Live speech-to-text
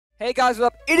Hey guys, what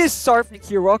up? It is Sarfnic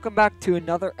here. Welcome back to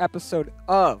another episode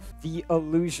of The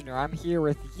Illusioner. I'm here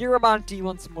with Yuri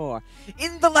once more.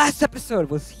 In the last episode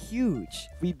was huge.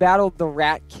 We battled the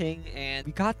Rat King and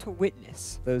we got to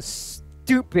witness those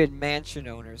stupid mansion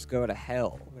owners go to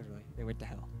hell. Literally, they went to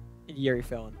hell. And Yuri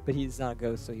fell in, but he's not a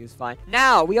ghost, so he was fine.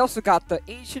 Now, we also got the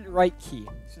ancient right key.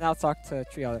 So now let's talk to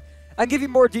Trielder. I'll give you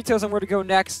more details on where to go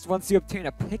next once you obtain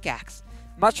a pickaxe.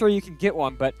 I'm not sure you can get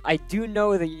one, but I do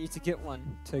know that you need to get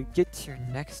one to get to your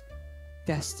next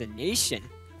destination.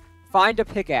 Find a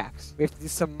pickaxe. We have to do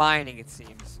some mining, it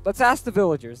seems. Let's ask the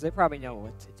villagers. They probably know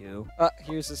what to do.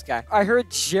 Here's this guy. I heard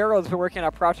Gerald's been working on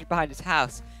a project behind his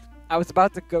house. I was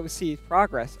about to go see his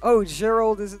progress. Oh,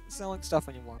 Gerald isn't selling stuff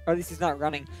anymore. Or at least he's not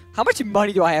running. How much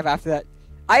money do I have after that?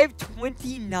 I have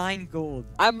 29 gold.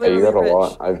 I'm literally you got rich. a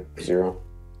lot. I have 0.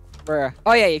 Bruh.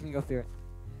 Oh yeah, you can go through it.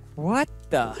 What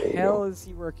the hell is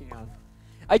he working on?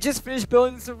 I just finished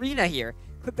building this arena here.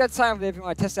 Click that sign over there if you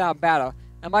want to test it out in battle.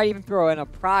 I might even throw in a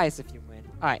prize if you win.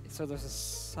 Alright, so there's a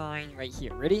sign right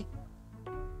here. Ready?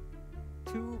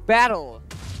 To battle.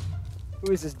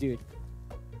 Who is this dude?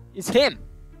 It's him.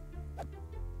 But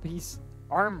he's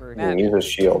armored. You use a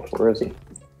shield. Where is he?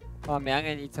 Oh man, I'm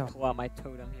gonna need to hold out my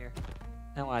totem here.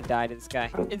 I don't want to die to this guy.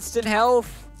 Instant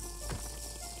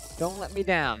health. Don't let me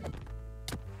down.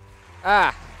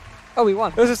 Ah. Oh, we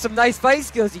won. Those are some nice fight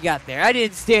skills you got there. I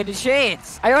didn't stand a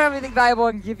chance. I don't have anything valuable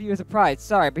I can give you as a prize.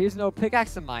 Sorry, but here's no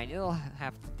pickaxe of mine. It'll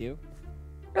have to do.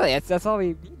 Really, that's all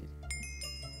we needed.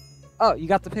 Oh, you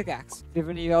got the pickaxe. Do you have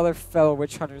any other fellow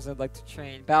witch hunters that'd like to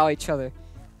train? Battle each other.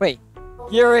 Wait.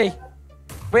 Yuri!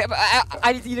 Wait,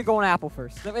 I need you to go on apple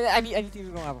first. I need you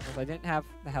to go on apple first. I didn't have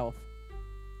the health.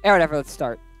 Yeah, whatever. Let's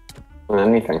start.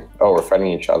 Anything. Oh, we're fighting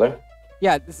each other?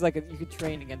 Yeah, this is like you could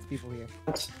train against people here.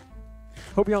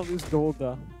 Hope you don't lose gold,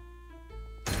 though.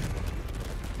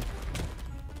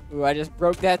 Ooh, I just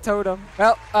broke that totem.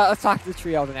 Well, let's talk to the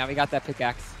tree elder now. We got that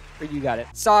pickaxe. Or you got it.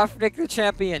 Sarfnic the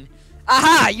champion.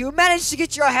 Aha! You managed to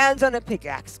get your hands on a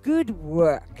pickaxe. Good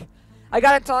work. I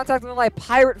got in contact with one of my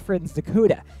pirate friends,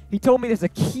 Dakota. He told me there's a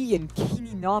key in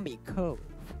Kininami Cove.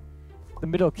 The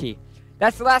middle key.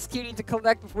 That's the last key you need to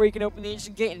collect before you can open the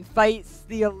ancient gate and fight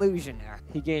the illusioner.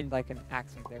 He gained like an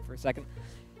accent there for a second.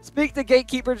 Speak to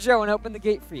Gatekeeper Joe and open the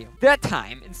gate for you. That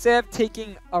time, instead of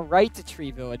taking a right to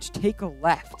Tree Village, take a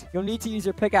left. You'll need to use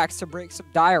your pickaxe to break some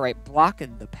diorite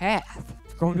blocking the path.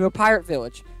 Going to a pirate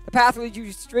village. The path will lead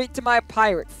you straight to my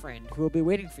pirate friend, who will be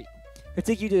waiting for you. He'll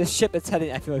take you to the ship that's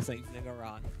heading. I feel like something's gonna go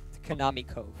wrong. To Konami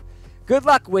Cove. Good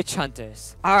luck, witch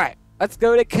hunters. Alright, let's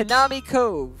go to Konami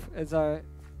Cove as our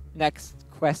next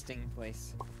questing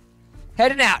place.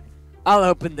 Heading out. I'll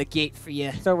open the gate for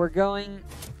you. So we're going...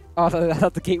 Oh, I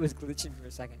thought the gate was glitching for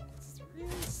a second. It's really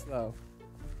slow.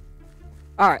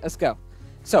 Alright, let's go.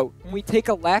 So, we take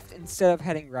a left instead of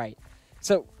heading right.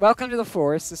 So, welcome to the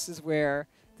forest. This is where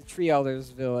the Tree Elders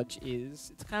village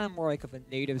is. It's kind of more like of a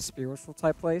native spiritual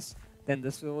type place than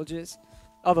this village is.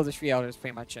 Although the Tree Elder is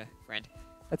pretty much a friend.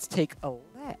 Let's take a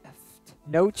left.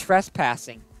 No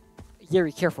trespassing.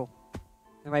 Yuri, careful.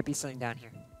 There might be something down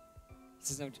here.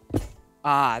 This is no...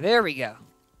 Ah, there we go.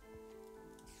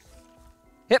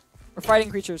 We're fighting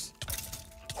creatures.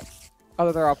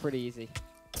 Although they're all pretty easy.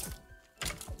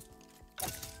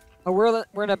 Oh,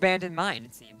 we're an abandoned mine,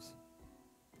 it seems.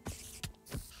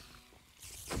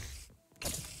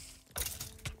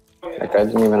 That guy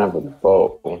doesn't even have a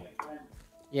bow.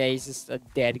 Yeah, he's just a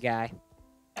dead guy.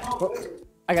 Oh,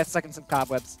 I got stuck in some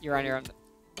cobwebs. You're on your own.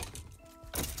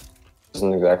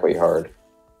 Isn't exactly hard.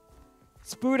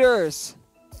 Spooters!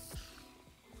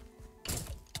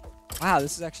 Wow,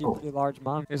 this is actually a pretty large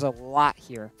mountain. There's a lot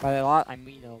here. By a lot, I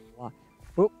mean a lot.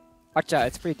 Oop. Watch out,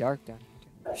 it's pretty dark down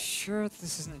here. I'm sure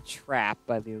this isn't a trap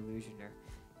by the illusioner.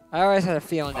 I always had a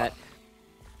feeling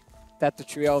that the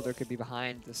Tree Elder could be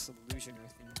behind this illusioner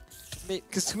thing.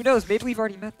 Because who knows, maybe we've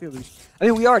already met the illusioner. I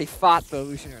mean, we already fought the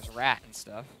illusioner's rat and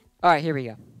stuff. Alright, here we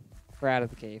go. We're out of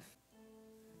the cave.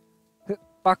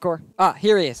 Parkour. Ah,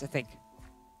 here he is, I think.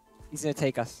 He's gonna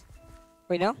take us.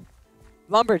 Wait, no?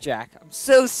 Lumberjack. I'm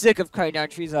so sick of cutting down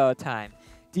trees all the time.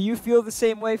 Do you feel the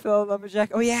same way, fellow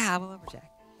lumberjack? Oh yeah, I'm a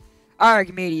lumberjack.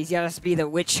 Arg, mateys, you must be the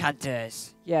witch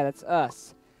hunters. Yeah, that's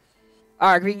us.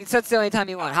 Arg, we can set sail anytime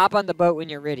you want. Hop on the boat when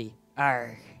you're ready.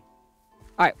 Arg.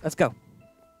 Alright, let's go.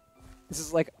 This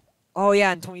is like... Oh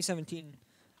yeah, in 2017,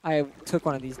 I took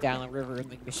one of these down the river in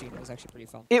Lake Michigan. It was actually pretty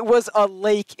fun. It was a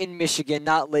lake in Michigan,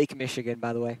 not Lake Michigan,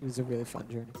 by the way. It was a really fun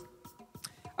journey.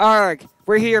 Arg,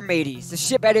 we're here, mateys. The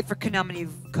ship headed for Konami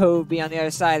Cove be on the other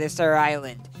side of this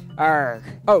island. Arg.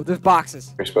 Oh, there's boxes.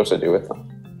 What are you supposed to do with them?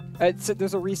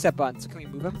 There's a reset button, so can we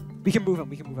move them? We can move them,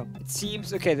 we can move them. It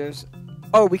seems, okay, there's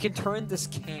Oh, we can turn this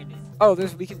cannon. Oh,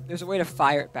 there's a way to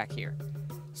fire it back here.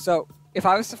 So if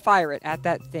I was to fire it at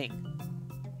that thing,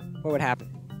 what would happen?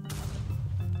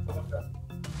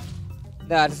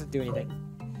 No, it doesn't do anything.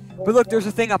 But look, there's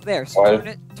a thing up there. So turn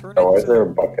it. Why is there a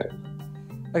bucket?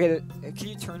 Okay, can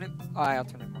you turn it? Oh, I'll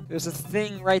turn it more. There's a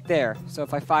thing right there. So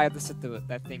if I fire this at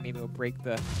that thing, maybe it'll break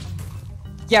the...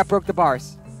 Yeah, it broke the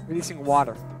bars. Releasing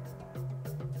water.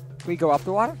 Can we go up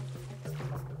the water?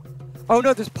 Oh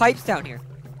no, there's pipes down here.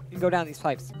 You can go down these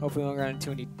pipes. Hopefully we don't run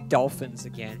into any dolphins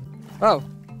again. Oh.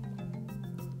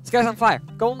 This guy's on fire.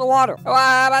 Go in the water. Oh,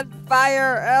 I'm on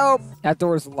fire. Help. That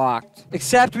door's locked.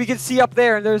 Except we can see up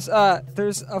there, and there's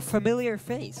a familiar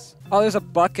face. Oh, there's a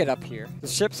bucket up here. The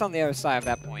ship's on the other side of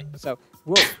that point. So,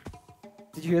 whoa.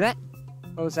 Did you hear that?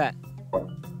 What was that? What?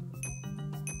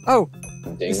 Oh.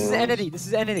 This is entity. This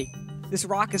is entity. This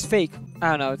rock is fake. I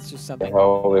don't know. It's just something.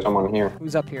 Oh, there's someone here.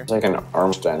 Who's up here? It's like an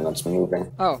arm stand that's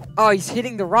moving. Oh. Oh, he's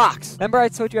hitting the rocks. Remember I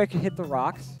told you I could hit the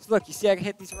rocks? So look, you see I can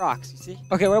hit these rocks. You see?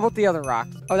 Okay, what about the other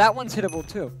rocks? Oh, that one's hittable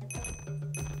too.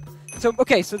 So,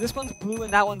 okay, so this one's blue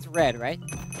and that one's red, right?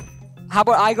 How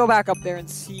about I go back up there and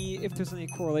see if there's any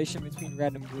correlation between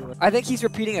red and blue? I think he's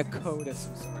repeating a code of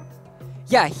some sort.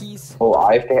 Yeah, he's... Oh,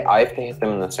 I have to hit them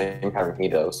in the same pattern he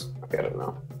does. Okay, I don't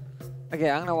know. Okay,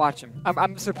 I'm gonna watch him.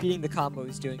 I'm just repeating the combo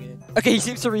he's doing it in. Okay, he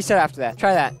seems to reset after that.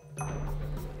 Try that.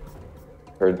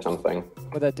 Heard something.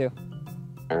 What'd that do?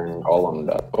 Iron Golem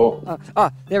does. Oh.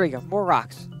 There we go. More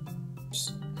rocks.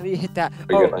 How do you hit that?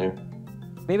 Pretty good,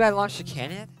 man. Maybe I launched a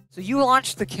cannon? So you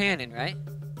launched the cannon, right?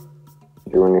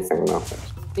 Do anything though.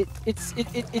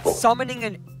 It's summoning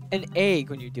an egg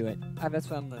when you do it. That's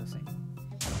what I'm noticing.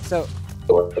 So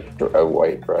A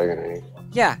white dragon egg.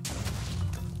 yeah.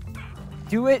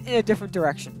 Do it in a different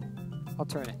direction. I'll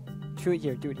turn it. Do it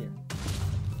here. Do it here.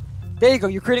 There you go.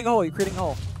 You're creating a hole. You're creating a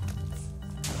hole.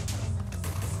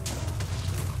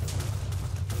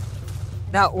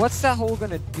 Now, what's that hole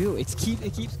gonna do? It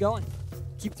keeps going.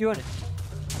 Keep doing it.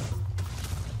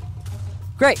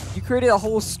 Great. You created a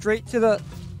hole straight to the...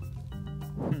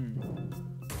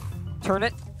 Turn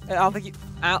it. I don't think you...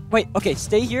 wait. Okay.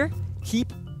 Stay here.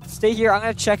 Stay here. I'm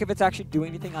gonna check if it's actually doing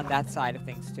anything on that side of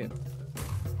things too.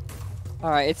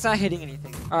 Alright, it's not hitting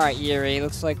anything. Alright, Yuri,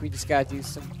 looks like we just gotta do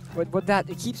some... What that...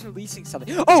 It keeps releasing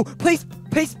something. Oh! Place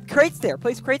crates there!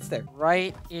 Place crates there!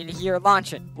 Right in here.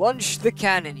 Launch it. Launch the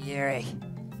cannon, Yuri.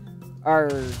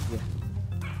 Arrgh.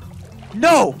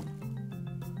 No!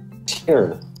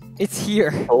 Here. It's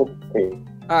here. Okay.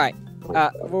 Alright.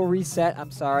 We'll reset. I'm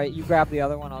sorry. You grab the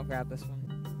other one. I'll grab this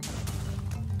one.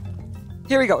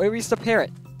 Here we go. It reached the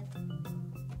parrot.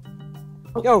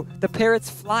 Yo, the parrot's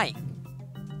flying.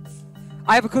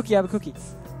 I have a cookie.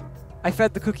 I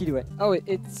fed the cookie to it. Oh,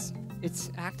 it's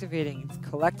activating. It's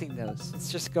collecting those.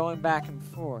 It's just going back and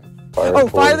forth.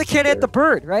 Fire the cannon at the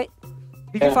bird, right?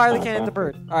 We can fire the cannon at the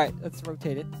bird. All right, let's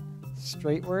rotate it.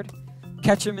 Straightward.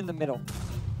 Catch him in the middle.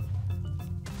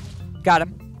 Got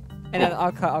him. And then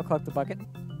I'll collect the bucket.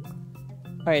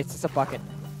 All right, it's just a bucket.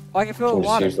 Oh, I can fill it with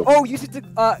water. Oh, use it to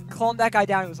calm that guy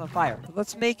down who was on fire.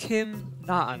 Let's make him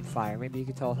not on fire. Maybe you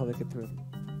can tell how to get through.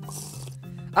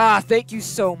 Thank you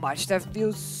so much. That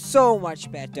feels so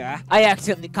much better. I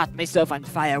accidentally caught myself on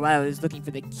fire while I was looking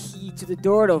for the key to the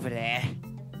door over there.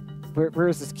 Where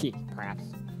is this key, perhaps?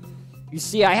 You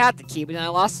see, I had the key, but then I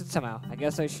lost it somehow. I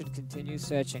guess I should continue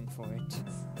searching for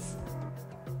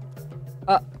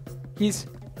it. He's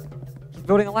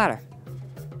building a ladder.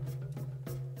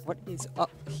 What is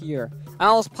up here? I'm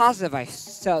almost positive I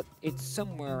saw it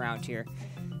somewhere around here.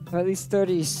 Or at least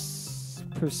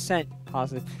 30%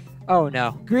 positive. Oh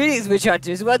no. Greetings, witch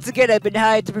hunters. Once again, I've been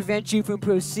hired to prevent you from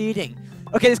proceeding.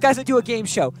 Okay, this guy's gonna do a game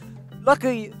show.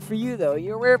 Luckily for you, though,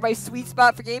 you're aware of my sweet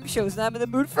spot for game shows, and I'm in the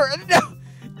mood for...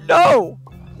 No!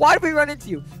 Why did we run into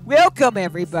you? Welcome,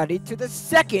 everybody, to the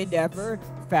second ever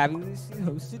fabulously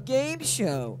hosted game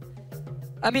show.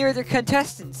 I'm here with your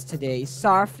contestants today,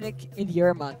 Sarfnic and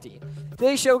Yuri.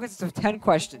 Today's show consists of 10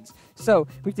 questions, so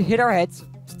we have to hit our heads.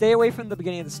 Stay away from the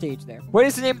beginning of the stage there. What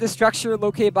is the name of the structure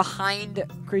located behind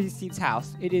Crazy Steve's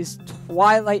house? It is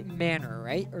Twilight Manor,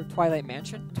 right? Or Twilight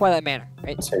Mansion? Twilight Manor,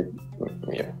 right?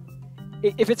 Yeah.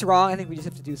 If it's wrong, I think we just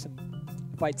have to do some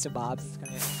bites and bobs. It's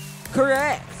kind of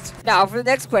correct. Now, for the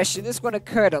next question, this one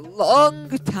occurred a long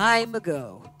time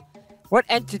ago. What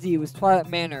entity was Twilight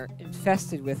Manor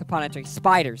infested with upon entering?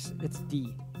 Spiders. It's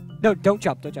D. No, don't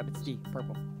jump. Don't jump. It's D.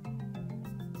 Purple.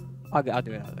 I'll do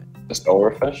it. The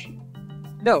silverfish?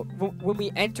 No, when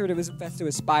we entered, it was infested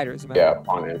with spiders. Remember? Yeah,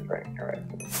 upon entering. You're right.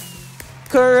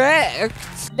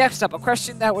 Correct. Next up, a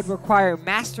question that would require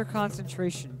master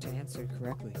concentration to answer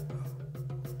correctly.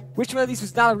 Which one of these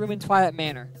was not a room in Twilight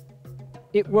Manor?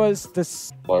 It was the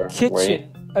Or, kitchen.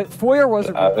 Foyer was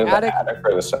a the attic. attic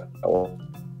or the cellar?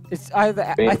 It's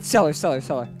either cellar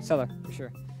for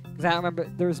sure. Because I don't remember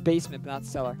there was basement, but not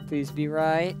cellar. Please be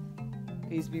right.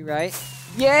 Please be right.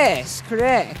 Yes,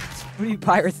 correct. What are you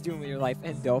pirates doing with your life?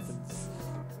 And dolphins.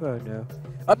 Oh no.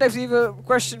 Up next, we have a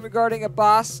question regarding a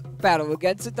boss battle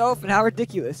against a dolphin. How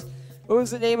ridiculous. What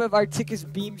was the name of Articus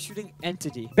beam shooting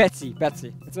entity? Betsy. That's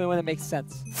the only one that makes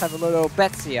sense. Let's have a little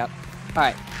Betsy up.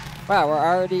 Alright. Wow, we're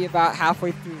already about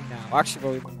halfway through now. Actually,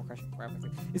 we'll leave one more question before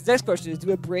everything. This next question is, do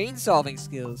we have brain-solving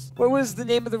skills? What was the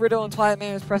name of the riddle in Twilight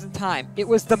Manor's present time? It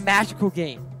was the magical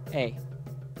game. A.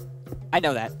 I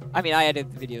know that. I mean, I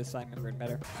edited the video, so I remember it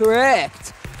better.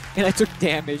 Correct! And I took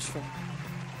damage from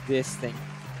this thing.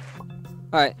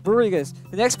 Alright, we're really good.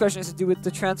 The next question has to do with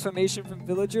the transformation from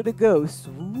villager to ghost.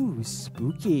 Ooh,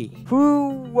 spooky. Who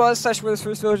was / were the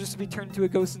first villagers to be turned into a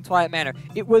ghost in Twilight Manor?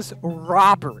 It was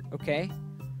Robert, okay?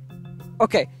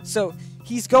 Okay, so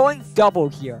he's going double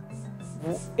here.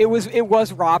 It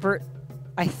was Robert,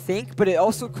 I think, but it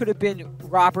also could have been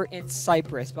Robert in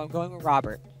Cyprus, but I'm going with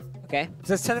Robert. Okay?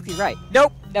 So that's technically right.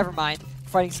 Nope, never mind.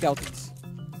 Fighting skeletons.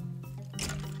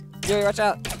 Yuri, watch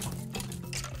out.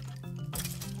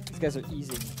 These guys are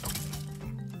easy.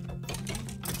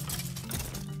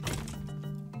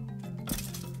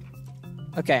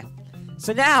 Okay.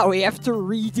 So now we have to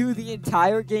redo the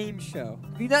entire game show.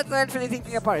 Do not plan for anything to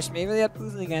get punished. Maybe they have to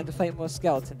lose again to fight more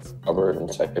skeletons. Robert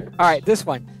and Cyprus. Alright, this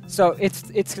one. So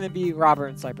it's gonna be Robert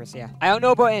and Cyprus, yeah. I don't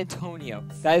know about Antonio.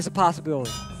 That is a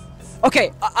possibility.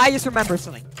 Okay, I just remember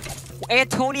something.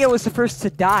 Antonio was the first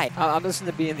to die. I'm just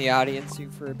gonna be in the audience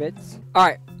for a bit.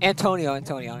 Alright, Antonio. I'm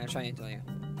gonna try Antonio.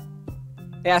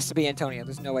 It has to be Antonio.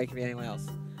 There's no way it can be anyone else.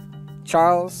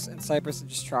 Charles and Cyprus and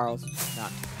just Charles.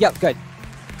 Not. Yep, good.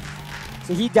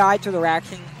 So he died to the Rat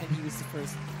King, and he was the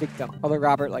first victim. Although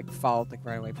Robert, followed,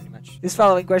 right away, pretty much. This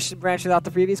following question branches out the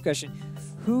previous question.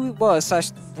 Who was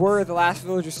 / were the last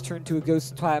villagers turned to a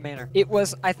ghost in Twilight Manor? It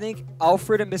was, I think,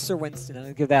 Alfred and Mr. Winston. I'm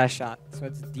gonna give that a shot. So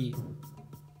it's D.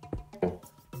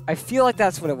 I feel like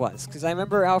that's what it was, because I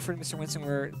remember Alfred and Mr. Winston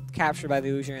were captured by the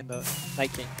illusion and the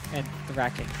Night King, and the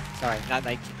Rat King. Sorry, not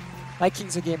Night King. Night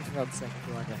King's a Game of Thrones thing, if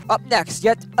you wonder. Up next,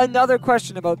 yet another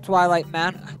question about Twilight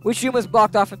Manor. Which room was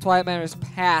blocked off in Twilight Manor's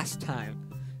past time?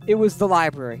 It was the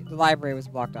library. The library was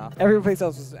blocked off. Every place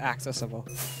else was accessible.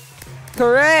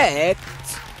 Correct!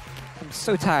 I'm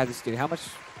so tired of this dude. How much?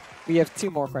 We have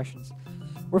 2 more questions.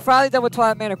 We're finally done with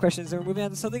Twilight Manor questions, and we're moving on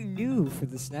to something new for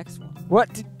this next one.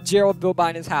 What did Gerald build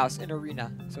behind his house? An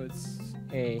arena. So it's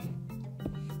A.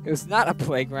 It was not a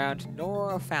playground,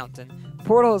 nor a fountain.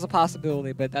 Portal is a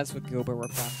possibility, but that's what Gilbert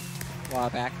worked on a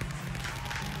while back.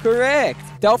 Correct!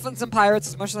 Dolphins and pirates,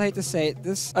 as much as I hate to say it,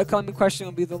 this upcoming question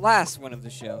will be the last one of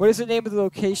the show. What is the name of the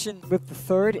location with the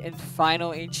 3rd and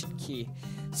final ancient key?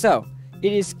 So,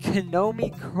 it is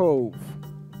Kanomi Cove.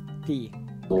 D.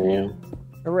 Yeah.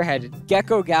 Where we're headed.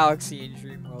 Gecko Galaxy and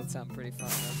Dream World sound pretty fun,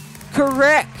 though.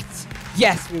 Correct!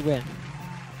 Yes, we win.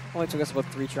 Only took us about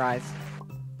 3 tries.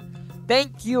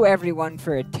 Thank you, everyone,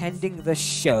 for attending the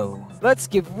show. Let's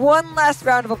give one last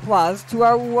round of applause to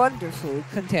our wonderful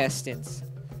contestants.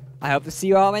 I hope to see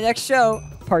you all on my next show.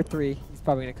 Part 3. He's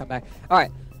probably going to come back.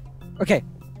 Alright. Okay.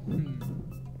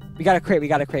 We got a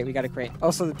crate.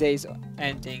 Also, the day's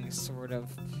ending, sort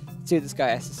of. Let's see what this guy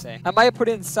has to say. I might have put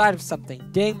it inside of something.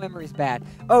 Dang, memory's bad.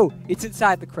 Oh, it's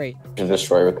inside the crate. To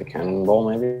destroy with the cannonball,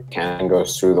 maybe? Cannon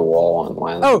goes through the wall and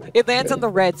lands. Oh, it lands on the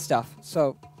red stuff.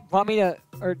 So, want me to,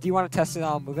 or do you want to test it and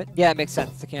I'll move it? Yeah, it makes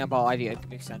sense. The cannonball idea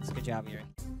makes sense. Good job, Yuri.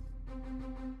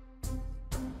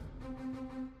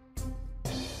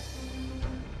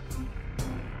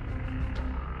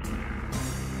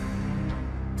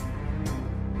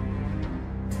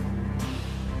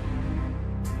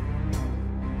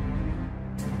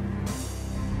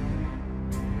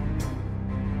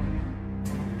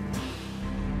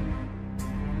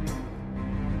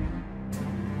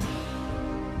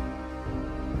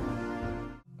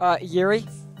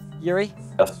 Yuri?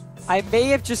 Yes. I may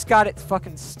have just got it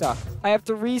fucking stuck. I have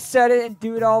to reset it and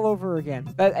do it all over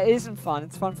again. That isn't fun.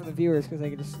 It's fun for the viewers because they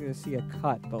can just see a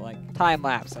cut, but time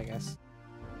lapse, I guess.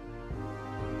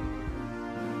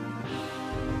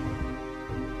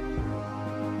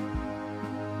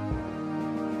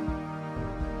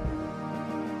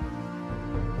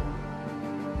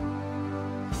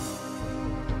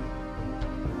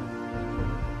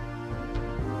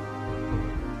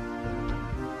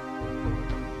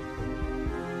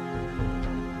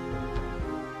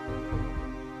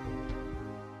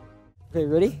 Okay,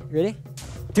 ready?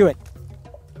 Do it.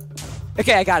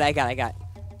 Okay, I got it.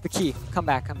 The key. Come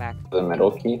back. The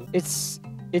middle key? It's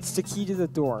the key to the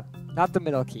door. Not the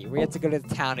middle key. We have to go to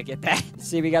the town to get that.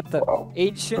 See, we got the Whoa.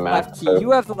 ancient Map left key. too.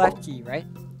 You have the left key, right?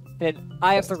 And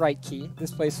I have the right key.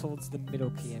 This place holds the middle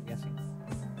key, I'm guessing.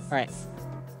 Alright.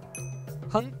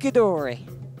 Hunkadory.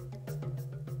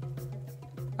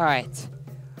 Alright.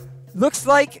 Looks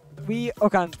like we... Oh,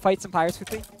 God. Fight some pirates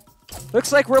quickly.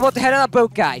 Looks like we're about to head on a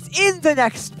boat, guys. In the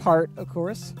next part, of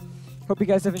course. Hope you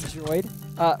guys have enjoyed.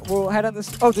 We'll head on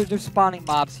this... Oh, they're spawning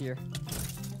mobs here.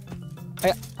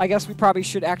 I guess we probably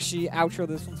should actually outro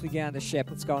this once we get on the ship.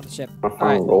 Let's go on the ship.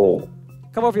 Alright. Gold.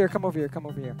 Come over here, come over here, come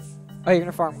over here. Oh, you're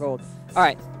gonna farm gold.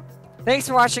 Alright. Thanks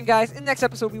for watching, guys. In the next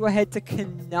episode, we will head to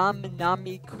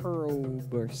Kanami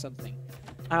Cove or something.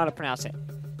 I don't know how to pronounce it.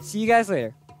 See you guys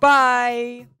later.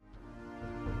 Bye!